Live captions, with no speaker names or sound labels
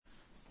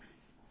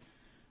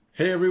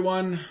Hey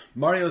everyone,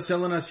 Mario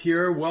Salinas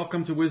here.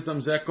 Welcome to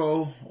Wisdom's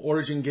Echo,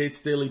 Origin Gates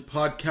Daily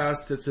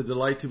Podcast. It's a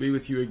delight to be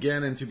with you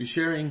again and to be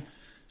sharing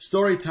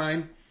story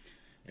time.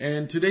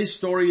 And today's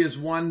story is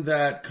one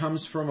that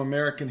comes from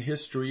American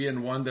history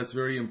and one that's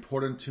very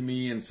important to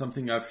me and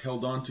something I've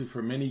held on to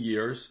for many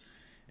years.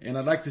 And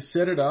I'd like to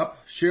set it up,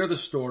 share the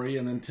story,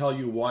 and then tell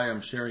you why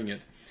I'm sharing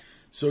it.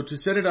 So to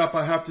set it up,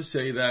 I have to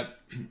say that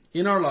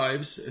in our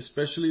lives,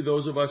 especially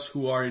those of us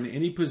who are in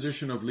any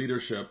position of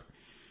leadership,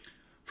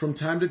 from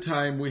time to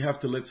time, we have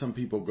to let some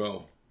people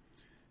go,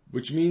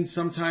 which means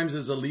sometimes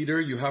as a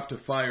leader, you have to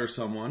fire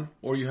someone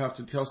or you have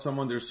to tell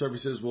someone their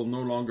services will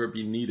no longer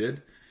be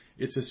needed.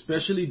 It's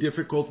especially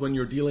difficult when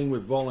you're dealing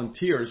with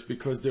volunteers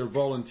because they're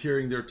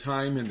volunteering their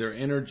time and their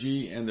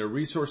energy and their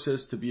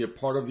resources to be a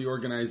part of the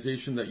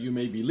organization that you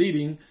may be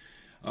leading.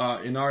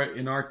 In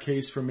our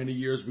case, for many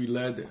years, we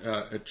led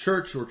a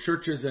church or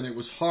churches, and it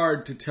was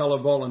hard to tell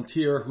a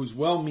volunteer who's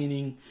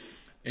well-meaning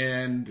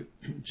and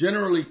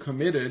generally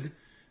committed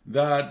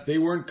that they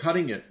weren't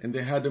cutting it and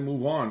they had to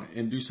move on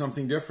and do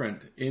something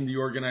different in the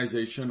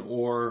organization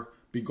or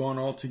be gone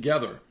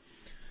altogether.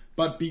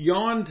 But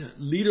beyond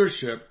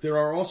leadership, there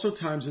are also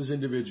times as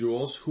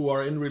individuals who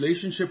are in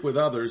relationship with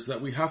others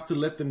that we have to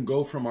let them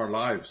go from our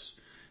lives.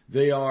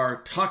 They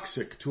are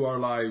toxic to our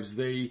lives.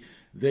 They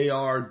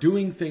are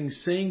doing things,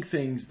 saying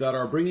things that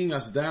are bringing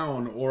us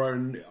down or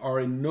are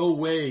in no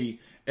way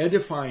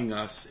edifying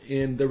us,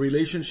 and the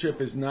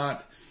relationship is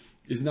not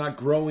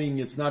growing,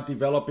 it's not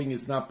developing,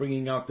 it's not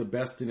bringing out the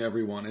best in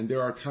everyone. And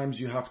there are times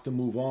you have to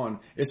move on,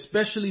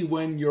 especially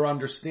when your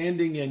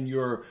understanding and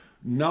your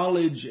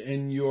knowledge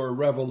and your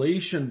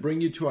revelation bring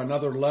you to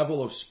another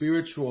level of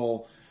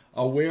spiritual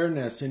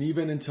awareness and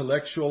even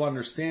intellectual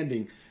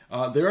understanding.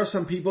 There are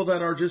some people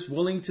that are just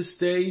willing to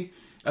stay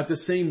at the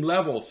same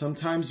level.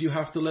 Sometimes you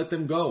have to let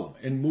them go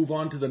and move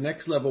on to the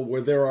next level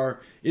where there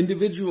are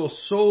individuals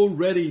so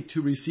ready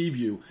to receive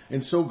you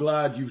and so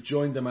glad you've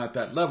joined them at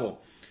that level.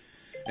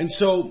 And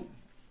so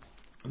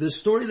the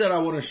story that I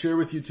want to share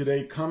with you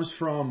today comes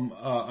from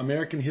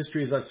American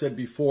history, as I said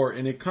before,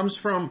 and it comes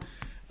from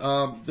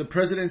the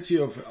presidency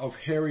of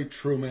Harry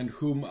Truman,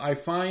 whom I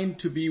find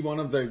to be one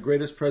of the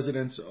greatest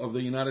presidents of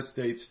the United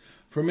States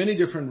for many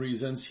different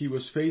reasons. He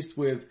was faced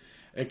with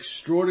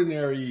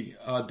extraordinary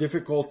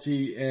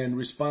difficulty and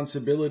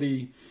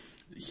responsibility.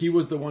 He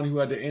was the one who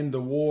had to end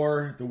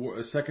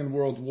the Second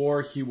World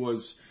War. He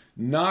was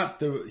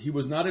not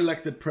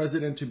elected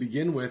president to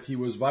begin with. He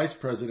was vice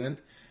president,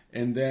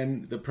 and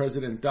then the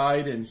president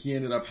died, and he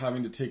ended up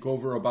having to take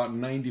over about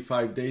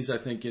 95 days, I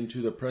think,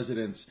 into the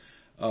president's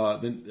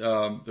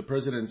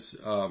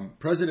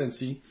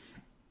presidency.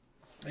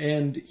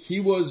 And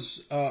he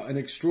was an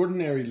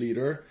extraordinary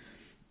leader,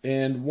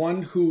 and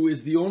one who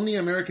is the only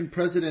American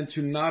president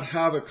to not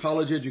have a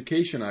college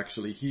education,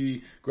 actually.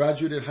 He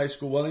graduated high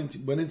school, went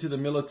into the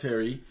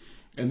military,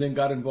 and then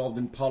got involved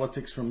in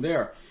politics from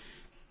there.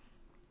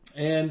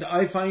 And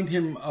I find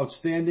him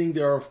outstanding.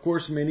 There are, of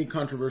course, many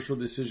controversial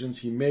decisions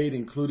he made,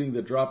 including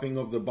the dropping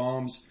of the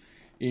bombs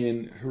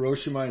in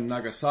Hiroshima and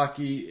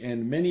Nagasaki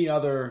and many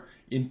other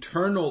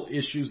internal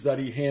issues that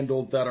he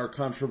handled that are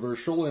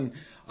controversial. And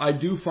I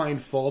do find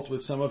fault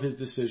with some of his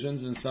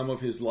decisions and some of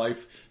his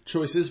life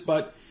choices,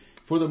 but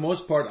for the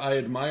most part, I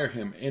admire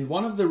him. And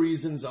one of the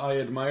reasons I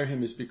admire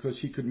him is because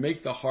he could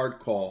make the hard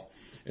call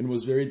and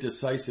was very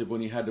decisive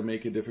when he had to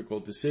make a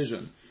difficult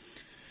decision.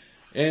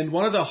 And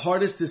one of the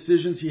hardest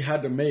decisions he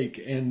had to make,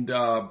 and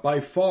by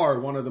far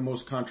one of the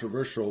most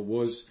controversial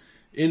was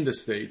in the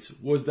States,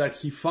 was that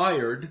he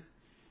fired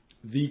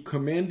the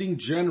commanding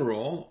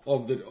general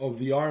of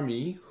the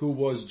army, who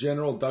was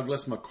General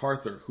Douglas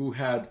MacArthur, who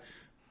had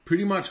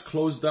pretty much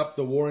closed up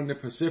the war in the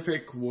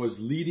Pacific, was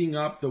leading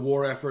up the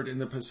war effort in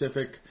the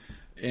Pacific,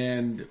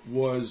 and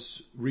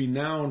was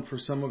renowned for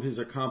some of his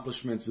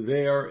accomplishments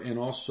there, and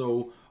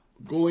also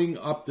going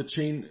up the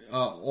chain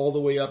all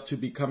the way up to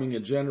becoming a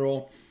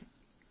general.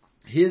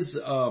 His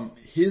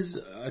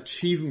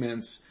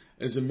achievements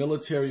as a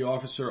military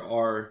officer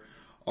are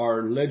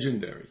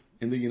legendary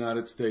in the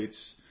United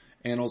States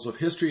annals of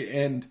history.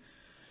 And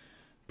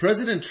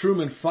President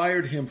Truman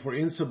fired him for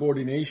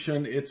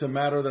insubordination. It's a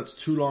matter that's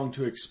too long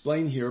to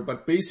explain here,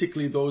 but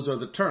basically those are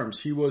the terms.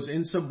 He was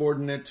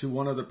insubordinate to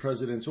one of the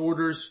president's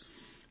orders.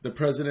 The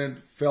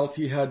president felt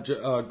he had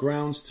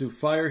grounds to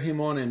fire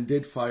him on and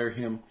did fire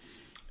him.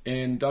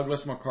 And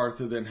Douglas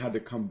MacArthur then had to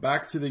come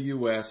back to the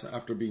U.S.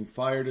 after being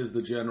fired as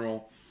the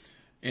general.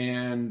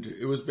 And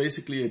it was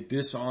basically a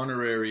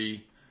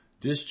dishonorary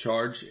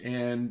discharge.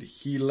 And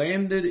he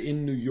landed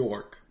in New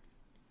York.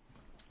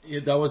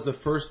 That was the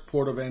first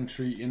port of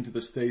entry into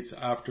the States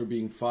after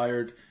being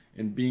fired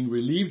and being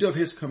relieved of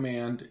his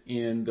command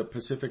in the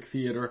Pacific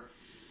Theater.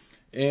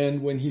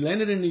 And when he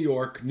landed in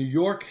New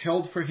York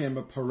held for him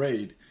a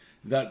parade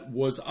that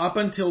was, up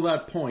until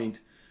that point,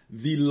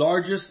 the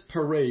largest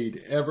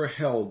parade ever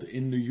held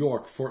in New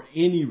York for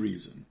any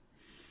reason.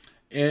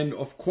 And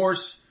of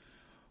course,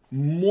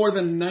 more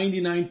than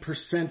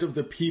 99% of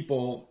the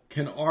people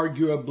can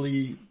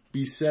arguably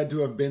be said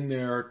to have been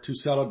there to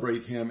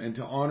celebrate him and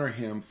to honor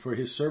him for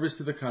his service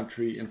to the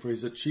country and for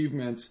his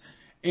achievements.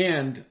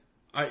 And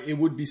it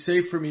would be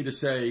safe for me to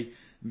say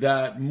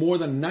that more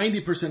than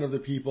 90% of the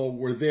people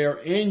were there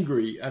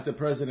angry at the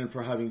president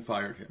for having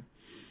fired him.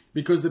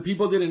 Because the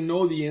people didn't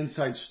know the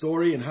inside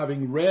story, and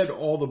having read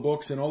all the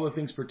books and all the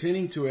things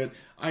pertaining to it,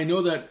 I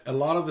know that a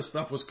lot of the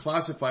stuff was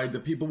classified. The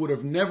people would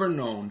have never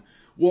known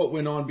what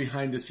went on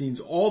behind the scenes.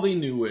 All they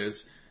knew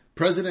is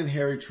President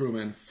Harry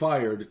Truman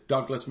fired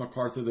Douglas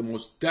MacArthur, the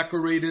most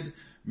decorated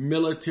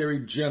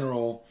military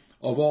general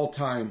of all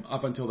time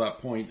up until that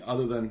point,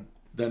 other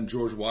than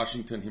George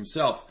Washington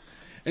himself.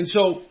 And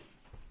so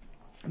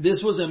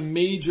this was a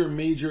major,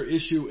 major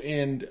issue.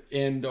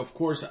 And of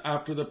course,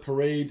 after the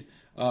parade,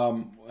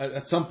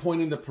 at some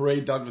point in the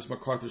parade, Douglas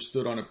MacArthur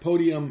stood on a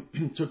podium,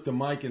 took the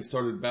mic and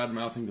started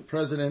bad-mouthing the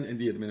president and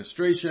the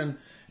administration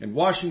and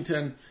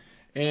Washington.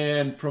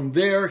 And from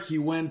there, he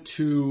went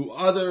to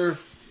other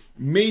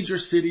major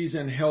cities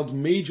and held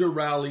major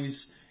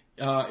rallies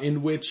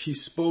in which he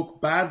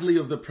spoke badly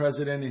of the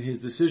president and his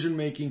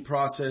decision-making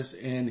process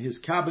and his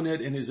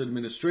cabinet and his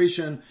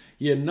administration.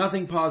 He had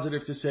nothing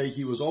positive to say.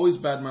 He was always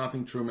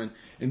bad-mouthing Truman.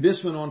 And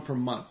this went on for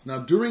months. Now,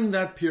 during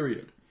that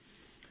period,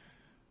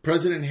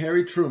 President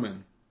Harry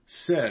Truman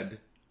said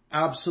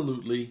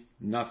absolutely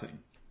nothing.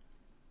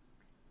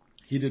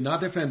 He did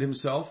not defend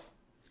himself.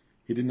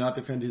 He did not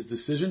defend his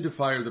decision to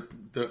fire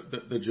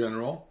the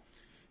general.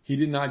 He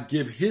did not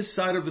give his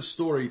side of the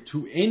story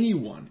to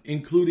anyone,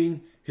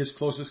 including his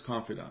closest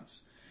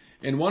confidants.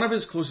 And one of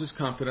his closest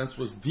confidants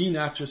was Dean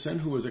Acheson,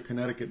 who was a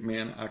Connecticut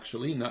man,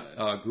 actually,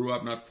 grew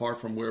up not far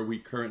from where we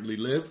currently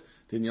live,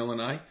 Danielle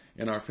and I,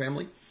 and our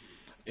family.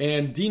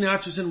 And Dean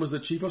Acheson was the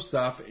chief of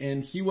staff,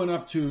 and he went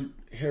up to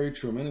Harry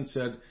Truman and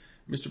said,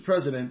 Mr.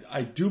 President,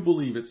 I do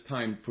believe it's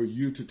time for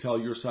you to tell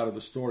your side of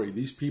the story.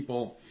 These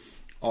people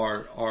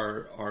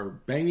are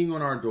banging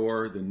on our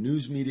door. The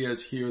news media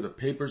is here. The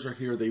papers are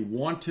here. They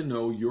want to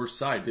know your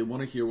side. They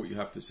want to hear what you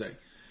have to say.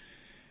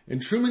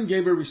 And Truman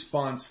gave a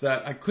response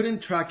that I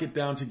couldn't track it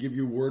down to give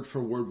you word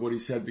for word what he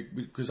said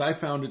because I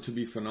found it to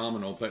be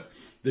phenomenal. But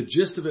the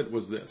gist of it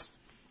was this.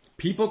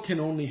 People can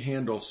only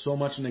handle so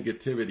much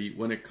negativity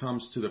when it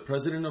comes to the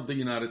President of the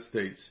United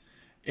States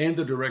and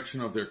the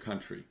direction of their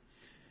country.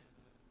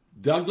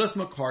 Douglas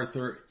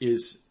MacArthur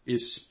is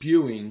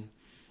spewing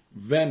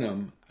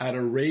venom at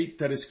a rate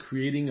that is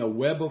creating a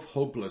web of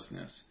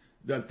hopelessness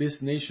that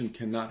this nation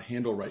cannot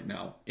handle right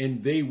now.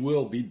 And they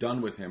will be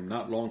done with him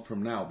not long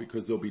from now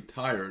because they'll be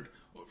tired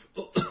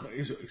of,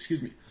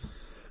 excuse me,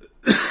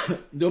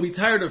 they'll be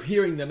tired of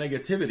hearing the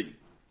negativity.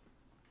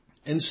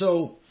 And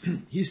so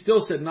he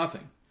still said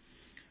nothing,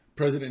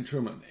 President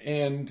Truman.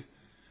 And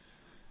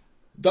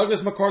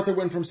Douglas MacArthur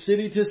went from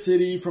city to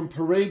city, from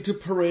parade to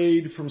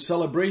parade, from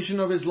celebration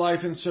of his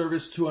life and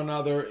service to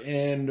another.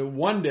 And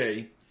one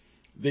day,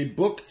 they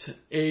booked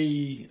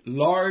a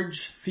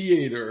large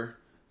theater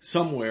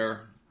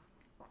somewhere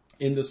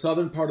in the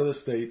southern part of the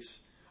States.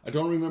 I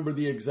don't remember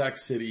the exact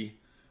city.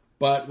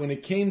 But when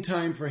it came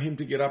time for him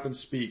to get up and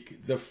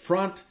speak, the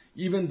front,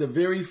 even the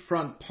very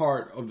front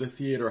part of the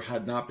theater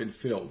had not been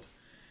filled.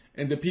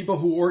 And the people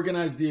who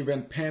organized the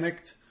event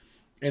panicked.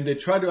 And they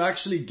tried to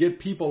actually get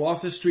people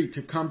off the street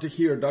to come to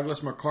hear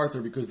Douglas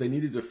MacArthur because they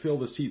needed to fill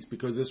the seats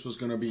because this was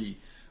going to be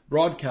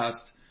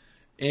broadcast.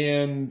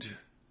 And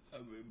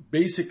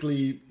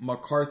basically,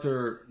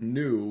 MacArthur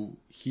knew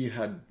he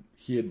had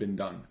been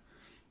done.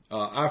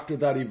 After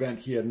that event,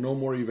 he had no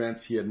more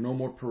events. He had no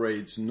more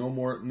parades,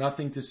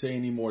 nothing to say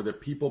anymore. The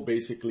people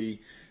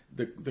basically,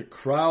 the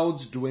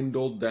crowds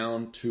dwindled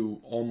down to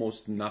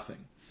almost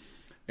nothing.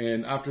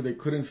 And after they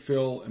couldn't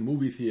fill a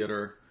movie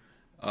theater,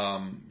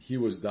 he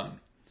was done.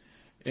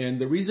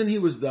 And the reason he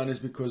was done is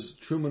because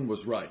Truman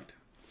was right.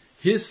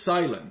 His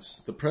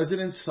silence, the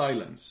president's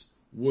silence,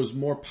 was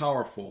more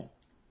powerful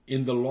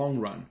in the long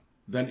run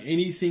than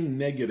anything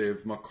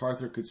negative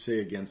MacArthur could say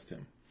against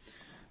him.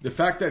 The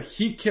fact that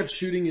he kept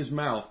shooting his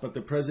mouth, but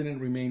the president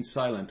remained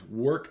silent,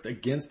 worked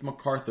against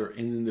MacArthur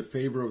and in the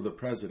favor of the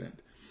president.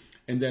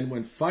 And then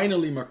when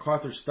finally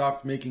MacArthur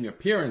stopped making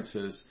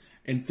appearances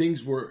and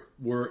things were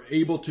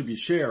able to be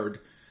shared,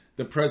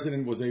 the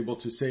president was able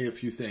to say a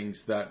few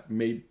things that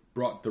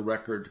brought the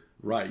record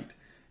right.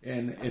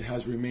 And it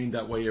has remained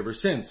that way ever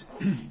since.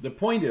 The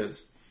point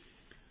is,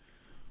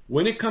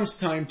 when it comes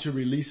time to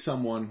release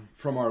someone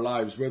from our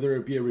lives, whether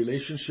it be a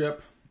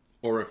relationship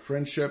or a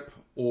friendship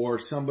or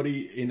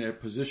somebody in a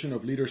position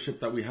of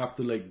leadership that we have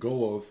to let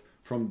go of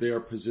from their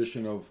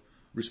position of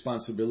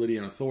responsibility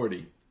and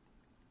authority,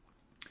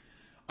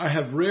 I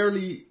have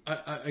rarely,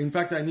 in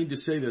fact, I need to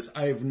say this,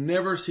 I have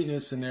never seen a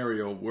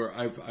scenario where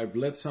I've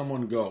let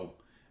someone go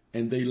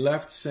and they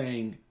left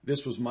saying,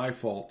 this was my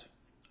fault,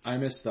 I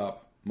messed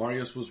up,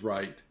 Marius was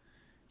right,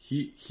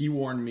 he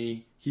warned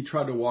me, he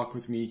tried to walk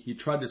with me, he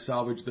tried to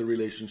salvage the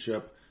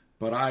relationship,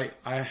 but I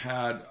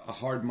had a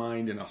hard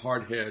mind and a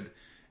hard head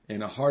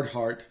and a hard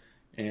heart,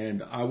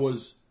 and I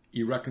was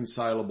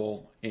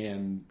irreconcilable,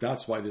 and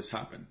that's why this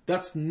happened.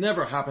 That's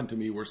never happened to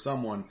me where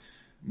someone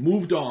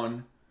moved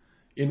on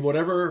in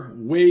whatever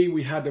way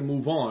we had to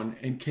move on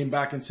and came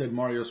back and said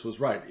Marios was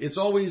right. It's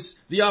always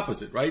the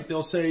opposite, right?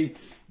 They'll say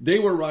they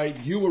were right,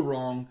 you were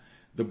wrong,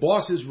 the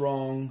boss is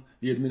wrong,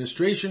 the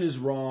administration is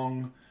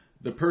wrong,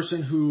 the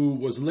person who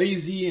was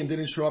lazy and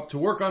didn't show up to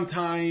work on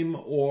time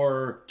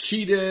or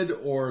cheated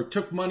or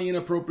took money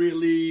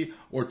inappropriately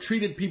or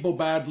treated people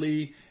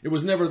badly. It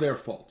was never their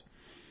fault.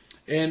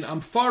 And I'm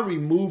far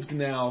removed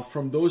now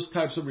from those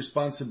types of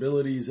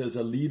responsibilities as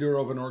a leader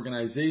of an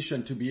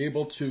organization to be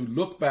able to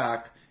look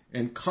back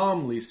and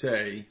calmly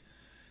say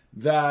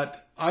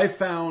that I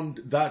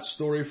found that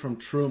story from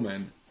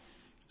Truman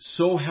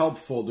so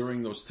helpful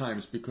during those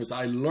times because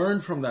I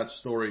learned from that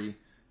story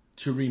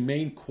to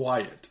remain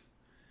quiet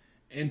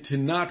and to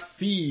not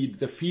feed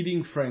the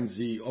feeding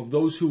frenzy of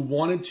those who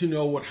wanted to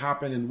know what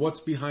happened and what's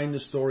behind the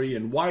story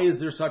and why is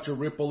there such a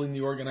ripple in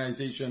the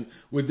organization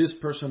with this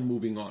person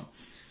moving on.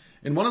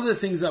 And one of the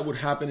things that would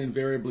happen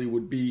invariably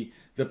would be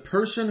the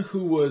person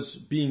who was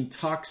being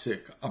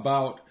toxic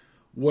about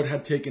what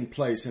had taken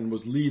place and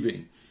was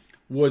leaving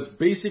was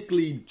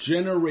basically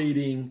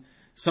generating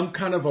some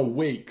kind of a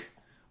wake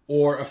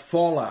or a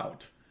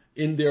fallout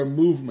in their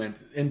movement,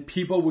 and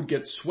people would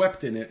get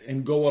swept in it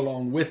and go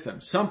along with them.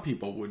 Some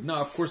people would.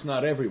 Now, of course,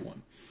 not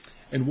everyone.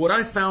 And what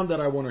I found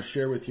that I want to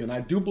share with you, and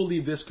I do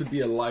believe this could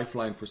be a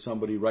lifeline for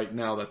somebody right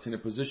now that's in a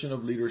position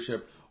of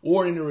leadership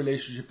or in a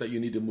relationship that you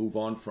need to move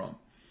on from,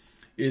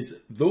 is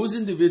those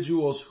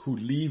individuals who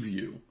leave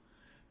you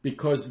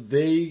because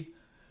they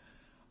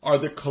are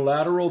the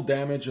collateral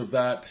damage of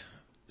that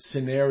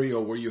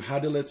scenario where you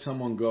had to let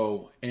someone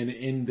go and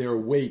in their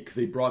wake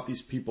they brought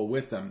these people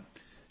with them.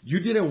 You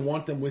didn't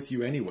want them with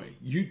you anyway.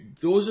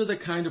 Those are the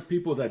kind of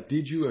people that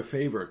did you a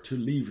favor to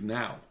leave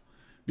now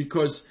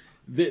because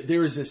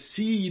there is a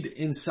seed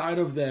inside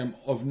of them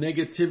of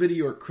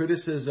negativity or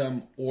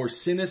criticism or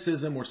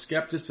cynicism or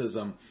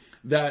skepticism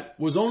that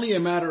was only a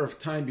matter of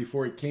time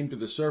before it came to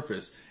the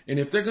surface. And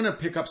if they're going to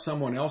pick up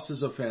someone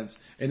else's offense,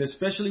 and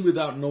especially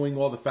without knowing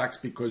all the facts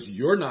because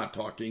you're not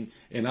talking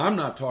and I'm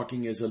not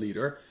talking as a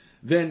leader,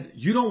 then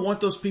you don't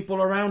want those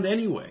people around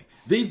anyway.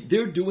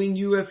 They're doing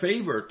you a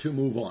favor to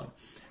move on.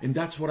 And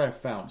that's what I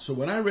found. So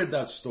when I read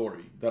that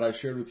story that I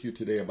shared with you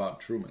today about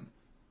Truman,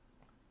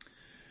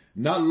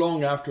 not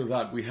long after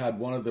that, we had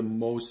one of the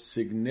most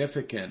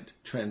significant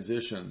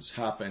transitions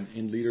happen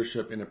in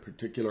leadership in a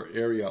particular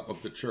area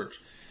of the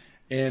church.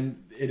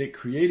 And it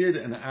created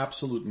an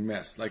absolute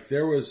mess. Like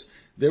there was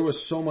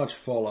so much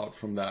fallout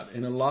from that.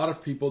 And a lot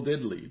of people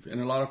did leave. And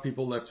a lot of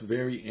people left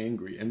very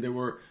angry. And there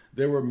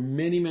were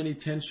many, many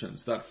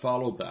tensions that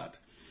followed that.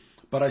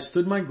 But I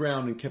stood my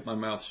ground and kept my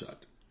mouth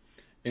shut.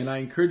 And I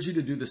encourage you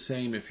to do the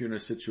same if you're in a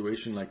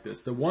situation like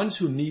this. The ones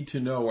who need to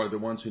know are the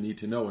ones who need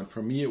to know. And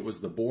for me, it was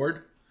the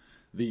board,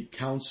 the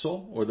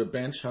council, or the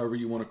bench, however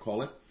you want to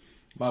call it.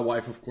 My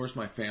wife, of course,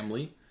 my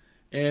family.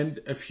 And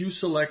a few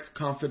select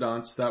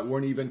confidants that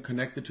weren't even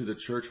connected to the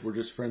church, were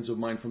just friends of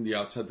mine from the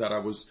outside that I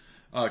was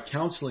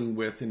counseling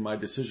with in my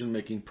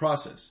decision-making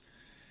process.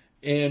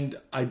 And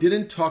I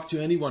didn't talk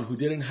to anyone who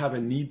didn't have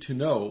a need to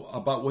know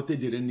about what they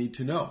didn't need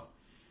to know.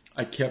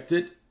 I kept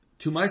it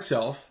to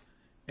myself,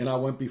 and I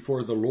went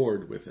before the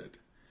Lord with it.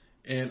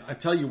 And I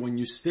tell you, when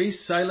you stay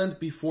silent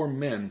before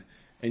men,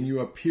 and you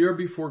appear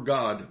before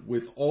God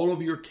with all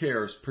of your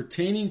cares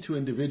pertaining to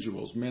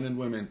individuals, men and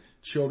women,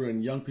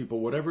 children, young people,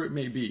 whatever it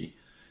may be,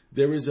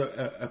 there is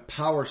a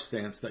power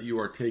stance that you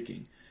are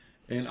taking.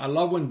 And I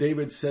love when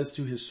David says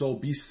to his soul,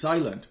 "Be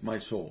silent, my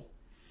soul,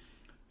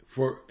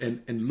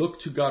 and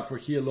look to God, for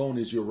He alone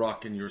is your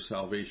rock and your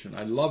salvation."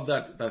 I love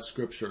that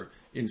scripture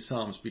in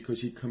Psalms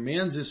because he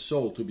commands his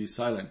soul to be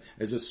silent.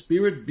 As a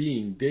spirit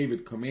being,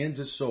 David commands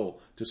his soul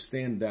to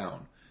stand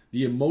down.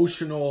 The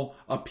emotional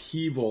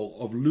upheaval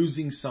of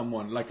losing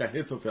someone like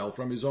Ahithophel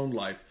from his own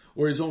life,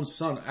 or his own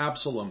son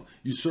Absalom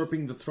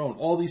usurping the throne.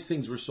 All these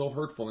things were so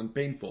hurtful and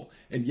painful.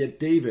 And yet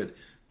David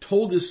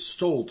told his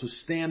soul to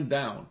stand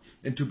down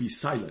and to be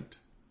silent.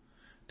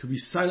 To be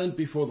silent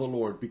before the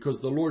Lord,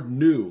 because the Lord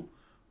knew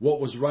what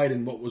was right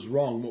and what was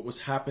wrong, what was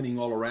happening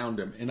all around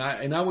him. And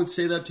I would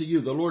say that to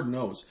you, the Lord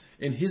knows.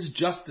 And His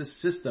justice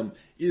system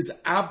is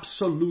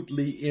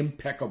absolutely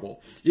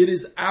impeccable. It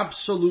is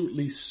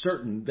absolutely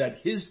certain that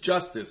His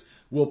justice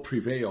will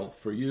prevail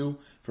for you,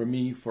 for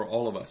me, for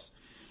all of us.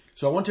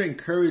 So I want to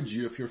encourage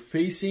you, if you're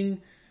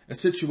facing a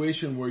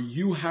situation where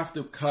you have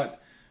to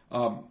cut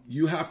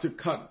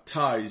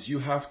ties, you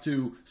have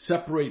to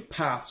separate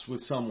paths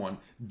with someone,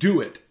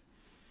 do it.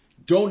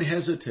 Don't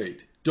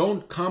hesitate.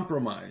 Don't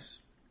compromise.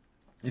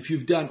 If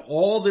you've done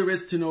all there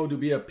is to know to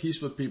be at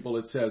peace with people,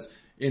 it says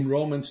in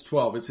Romans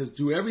 12, it says,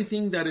 do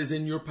everything that is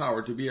in your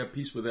power to be at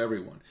peace with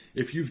everyone.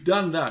 If you've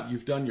done that,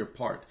 you've done your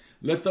part.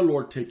 Let the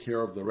Lord take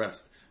care of the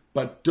rest.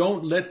 But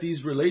don't let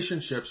these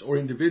relationships or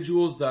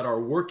individuals that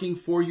are working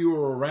for you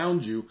or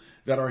around you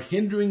that are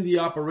hindering the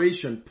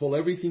operation pull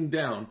everything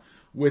down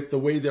with the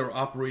way they're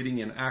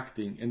operating and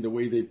acting and the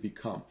way they've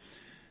become.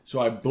 So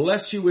I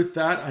bless you with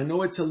that. I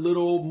know it's a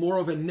little more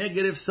of a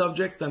negative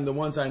subject than the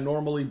ones I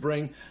normally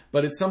bring,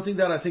 but it's something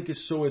that I think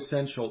is so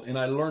essential. And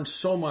I learned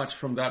so much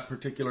from that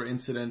particular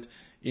incident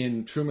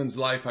in Truman's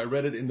life. I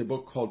read it in the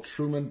book called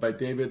Truman by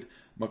David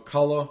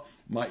McCullough.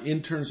 My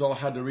interns all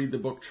had to read the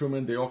book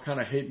Truman. They all kind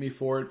of hate me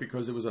for it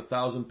because it was a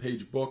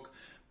 1,000-page book.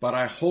 But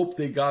I hope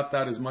they got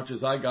that as much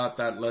as I got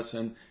that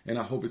lesson, and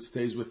I hope it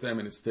stays with them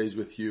and it stays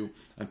with you.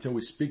 Until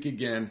we speak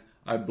again,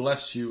 I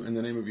bless you in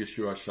the name of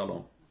Yeshua.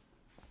 Shalom.